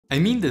I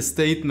mean the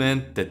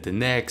statement that the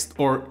next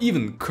or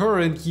even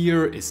current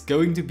year is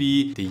going to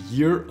be the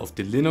year of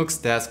the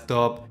Linux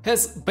desktop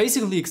has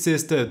basically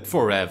existed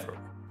forever.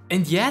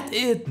 And yet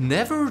it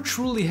never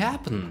truly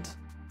happened.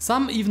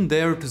 Some even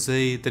dare to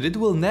say that it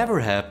will never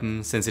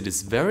happen, since it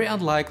is very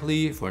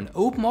unlikely for an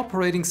open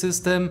operating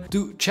system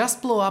to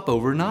just blow up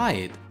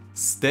overnight.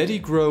 Steady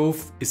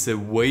growth is a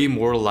way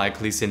more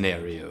likely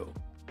scenario.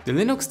 The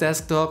Linux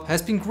desktop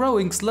has been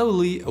growing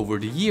slowly over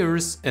the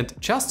years and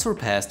just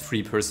surpassed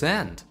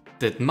 3%.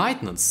 That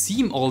might not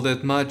seem all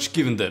that much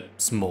given the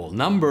small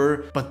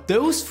number, but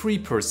those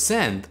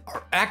 3%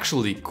 are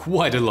actually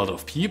quite a lot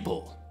of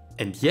people.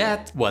 And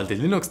yet, while the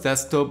Linux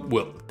desktop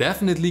will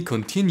definitely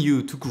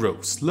continue to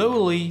grow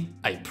slowly,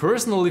 I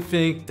personally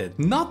think that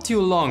not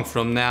too long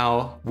from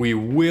now, we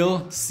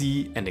will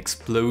see an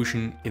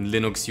explosion in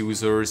Linux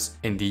users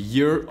and the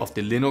year of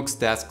the Linux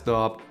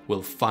desktop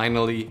will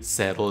finally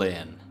settle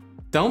in.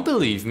 Don't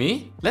believe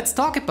me? Let's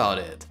talk about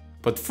it!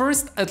 But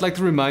first, I'd like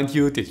to remind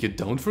you that you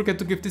don't forget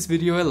to give this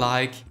video a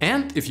like,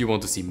 and if you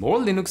want to see more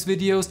Linux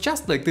videos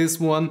just like this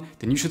one,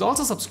 then you should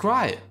also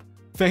subscribe.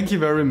 Thank you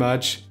very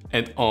much,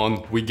 and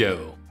on we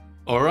go.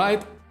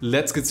 Alright,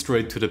 let's get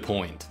straight to the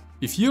point.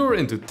 If you're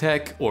into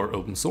tech or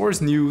open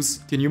source news,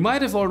 then you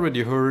might have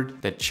already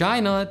heard that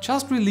China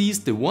just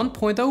released the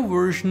 1.0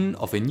 version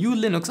of a new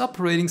Linux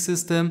operating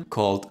system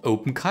called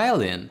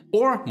openKylin,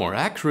 or more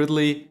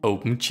accurately,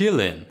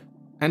 openKylin.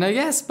 And I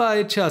guess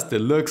by just the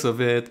looks of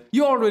it,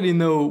 you already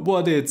know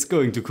what it's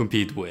going to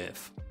compete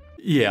with.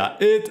 Yeah,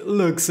 it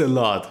looks a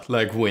lot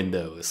like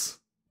Windows.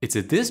 It's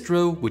a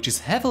distro which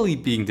is heavily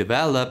being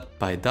developed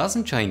by a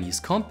dozen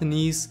Chinese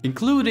companies,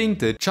 including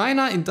the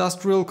China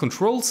Industrial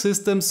Control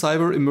System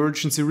Cyber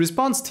Emergency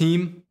Response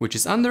Team, which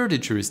is under the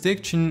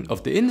jurisdiction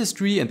of the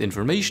Industry and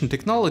Information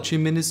Technology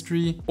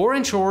Ministry, or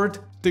in short,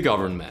 the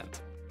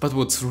government. But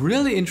what's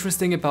really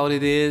interesting about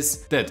it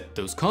is that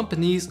those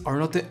companies are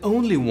not the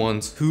only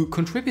ones who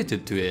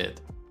contributed to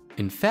it.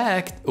 In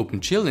fact,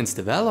 openKylin's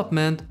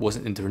development was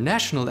an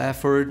international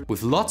effort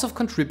with lots of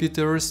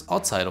contributors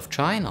outside of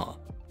China.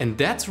 And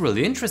that's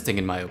really interesting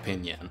in my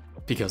opinion,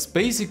 because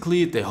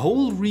basically the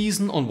whole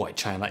reason on why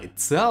China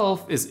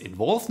itself is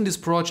involved in this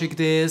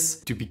project is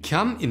to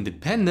become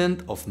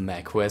independent of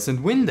macOS and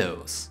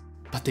Windows.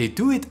 But they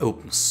do it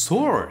open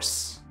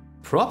source.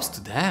 Props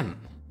to them.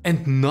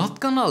 And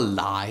not gonna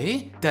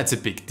lie, that's a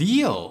big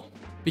deal.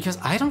 Because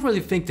I don't really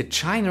think that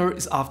China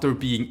is after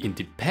being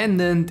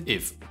independent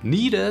if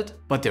needed,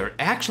 but they're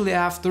actually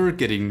after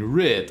getting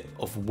rid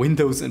of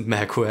Windows and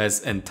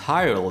macOS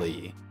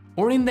entirely.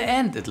 Or in the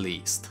end at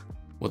least.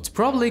 What's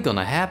probably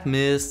gonna happen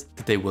is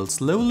that they will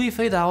slowly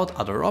fade out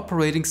other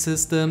operating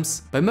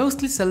systems by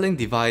mostly selling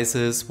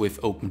devices with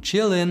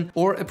openKylin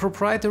or a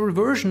proprietary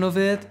version of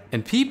it,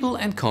 and people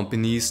and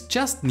companies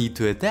just need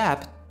to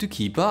adapt to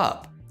keep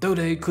up. Though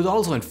they could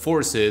also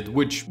enforce it,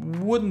 which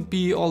wouldn't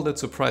be all that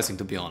surprising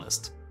to be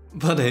honest.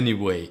 But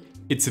anyway,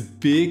 it's a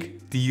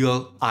big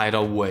deal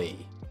either way.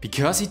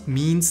 Because it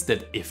means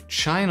that if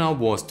China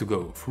was to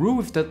go through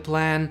with that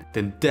plan,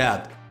 then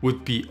that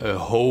would be a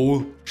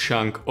whole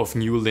chunk of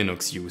new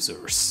Linux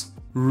users.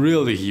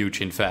 Really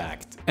huge in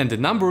fact. And the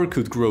number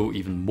could grow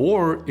even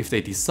more if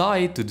they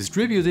decide to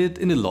distribute it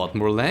in a lot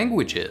more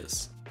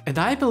languages. And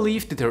I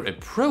believe that their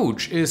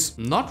approach is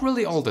not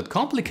really all that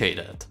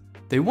complicated.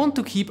 They want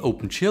to keep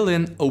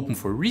openKylin open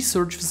for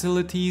research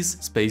facilities,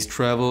 space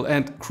travel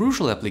and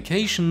crucial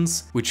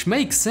applications, which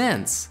makes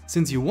sense,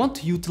 since you want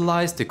to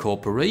utilize the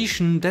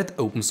cooperation that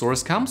open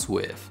source comes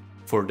with.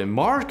 For the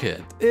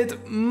market,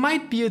 it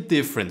might be a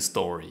different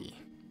story.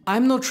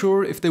 I'm not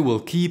sure if they will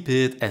keep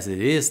it as it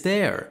is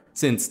there,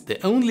 since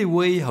the only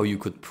way how you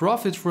could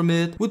profit from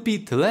it would be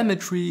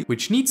telemetry,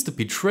 which needs to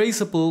be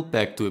traceable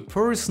back to a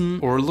person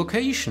or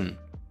location,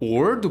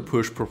 or to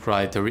push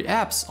proprietary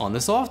apps on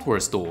a software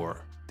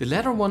store. The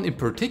latter one in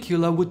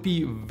particular would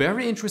be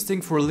very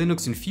interesting for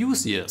Linux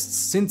enthusiasts,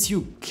 since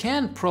you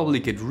can probably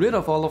get rid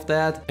of all of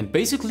that and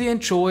basically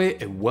enjoy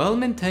a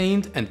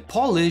well-maintained and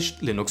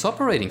polished Linux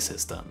operating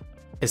system.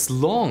 As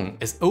long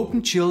as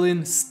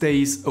openKylin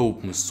stays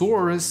open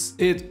source,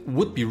 it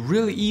would be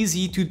really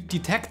easy to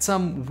detect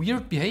some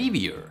weird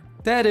behavior.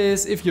 That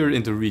is, if you're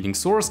into reading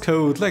source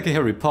code like a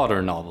Harry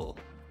Potter novel.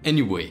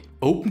 Anyway,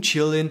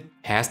 openKylin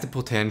has the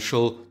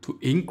potential to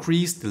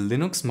increase the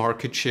Linux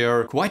market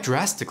share quite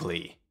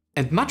drastically.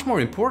 And much more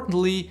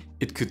importantly,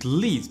 it could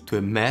lead to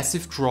a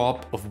massive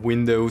drop of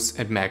Windows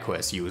and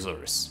macOS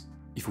users.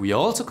 If we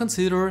also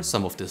consider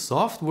some of the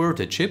software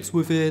that ships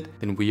with it,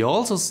 then we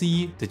also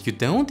see that you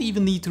don't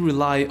even need to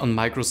rely on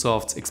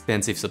Microsoft's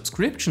expensive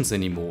subscriptions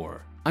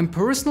anymore. I'm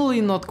personally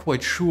not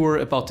quite sure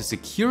about the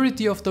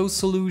security of those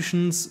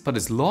solutions, but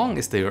as long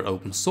as they are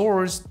open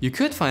source, you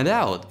could find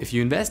out if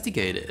you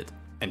investigate it.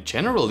 And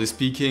generally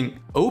speaking,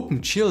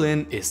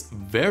 openKylin is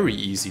very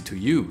easy to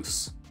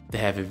use. They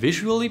have a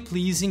visually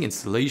pleasing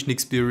installation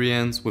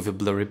experience with a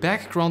blurry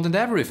background and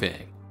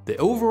everything. The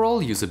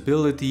overall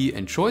usability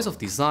and choice of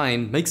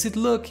design makes it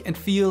look and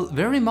feel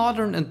very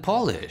modern and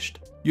polished.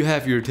 You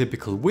have your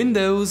typical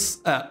Windows,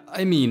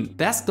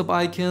 desktop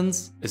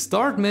icons, a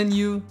start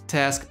menu,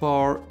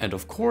 taskbar, and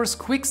of course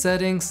quick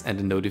settings and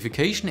a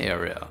notification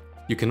area.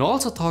 You can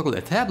also toggle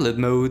a tablet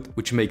mode,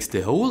 which makes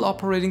the whole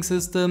operating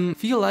system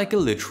feel like a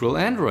literal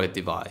Android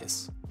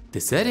device. The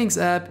Settings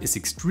app is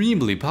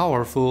extremely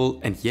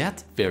powerful and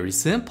yet very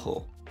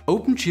simple.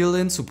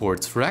 openKylin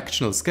supports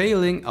fractional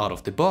scaling out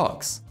of the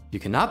box. You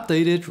can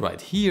update it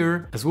right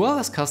here, as well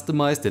as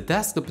customize the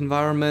desktop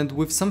environment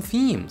with some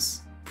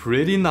themes.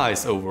 Pretty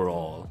nice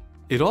overall.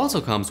 It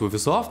also comes with a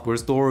software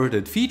store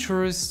that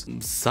features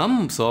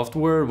some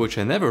software which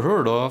I never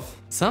heard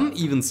of. Some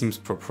even seems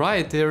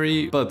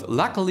proprietary, but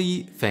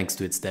luckily, thanks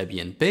to its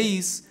Debian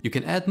base, you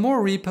can add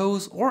more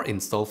repos or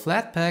install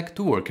Flatpak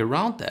to work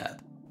around that.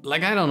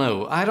 Like, I don't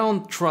know, I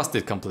don't trust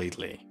it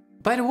completely.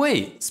 By the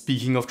way,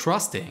 speaking of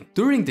trusting,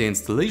 during the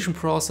installation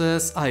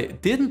process I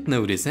didn't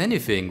notice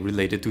anything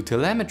related to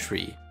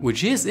telemetry,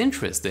 which is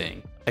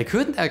interesting. I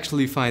couldn't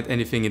actually find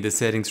anything in the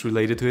settings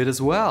related to it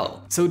as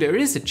well. So there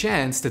is a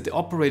chance that the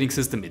operating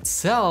system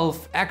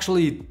itself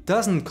actually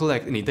doesn't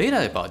collect any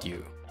data about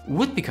you.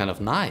 Would be kind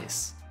of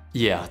nice.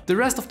 Yeah, the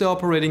rest of the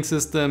operating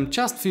system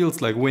just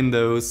feels like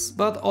Windows,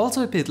 but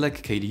also a bit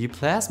like KDE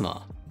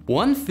Plasma.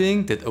 One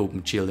thing that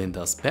openKylin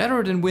does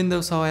better than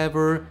Windows,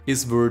 however,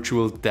 is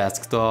virtual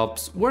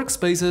desktops,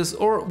 workspaces,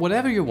 or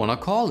whatever you wanna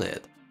call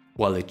it.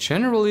 While it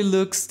generally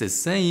looks the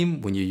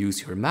same when you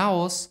use your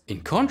mouse,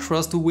 in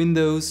contrast to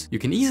Windows, you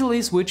can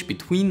easily switch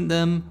between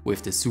them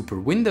with the Super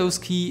Windows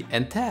key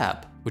and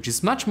Tab, which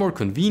is much more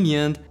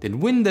convenient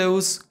than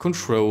Windows,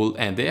 Control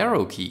and the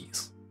arrow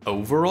keys.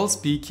 Overall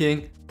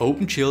speaking,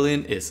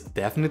 openKylin is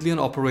definitely an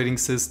operating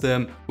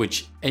system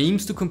which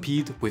aims to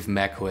compete with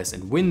macOS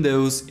and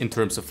Windows in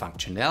terms of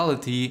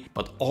functionality,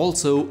 but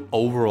also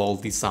overall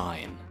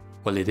design.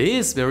 While it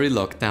is very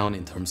locked down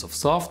in terms of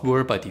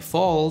software by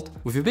default,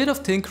 with a bit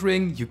of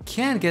tinkering you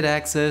can get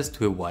access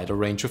to a wider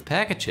range of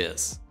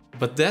packages.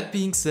 But that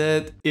being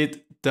said,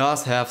 it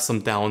does have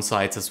some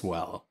downsides as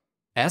well.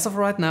 As of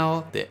right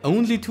now, the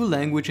only two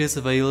languages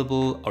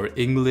available are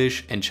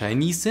English and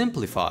Chinese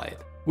simplified,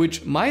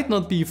 which might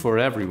not be for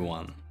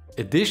everyone.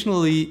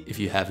 Additionally, if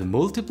you have a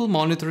multiple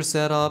monitor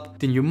setup,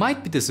 then you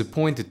might be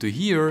disappointed to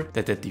hear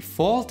that the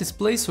default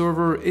display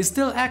server is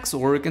still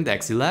Xorg and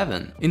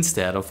X11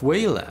 instead of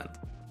Wayland.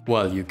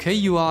 While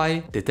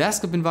UKUI, the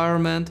desktop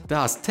environment,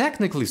 does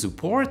technically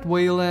support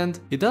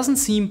Wayland, it doesn't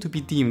seem to be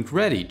deemed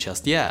ready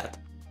just yet.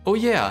 Oh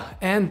yeah,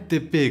 and the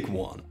big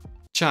one,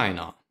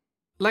 China.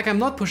 Like, I'm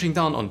not pushing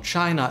down on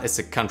China as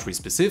a country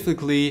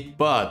specifically,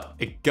 but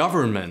a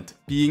government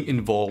being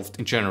involved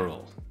in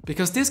general.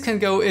 Because this can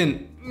go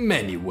in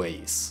many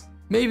ways.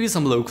 Maybe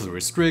some local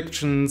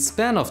restrictions,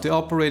 ban of the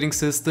operating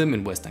system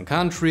in Western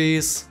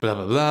countries, blah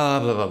blah blah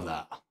blah blah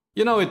blah.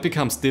 You know, it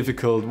becomes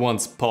difficult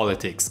once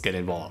politics get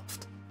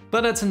involved.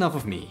 But that's enough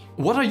of me.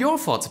 What are your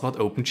thoughts about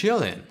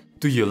openKylin?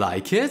 Do you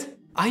like it?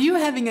 Are you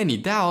having any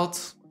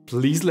doubts?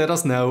 Please let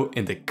us know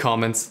in the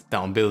comments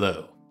down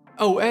below.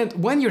 Oh, and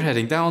when you're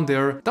heading down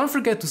there, don't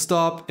forget to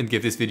stop and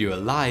give this video a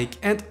like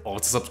and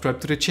also subscribe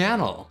to the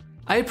channel.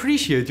 I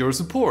appreciate your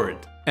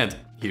support. And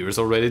here's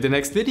already the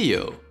next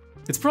video.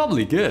 It's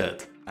probably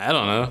good, I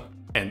don't know.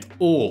 And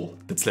all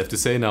that's left to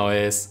say now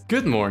is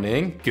good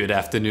morning, good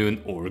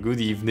afternoon or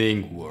good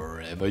evening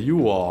wherever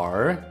you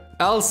are.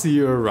 I'll see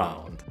you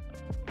around.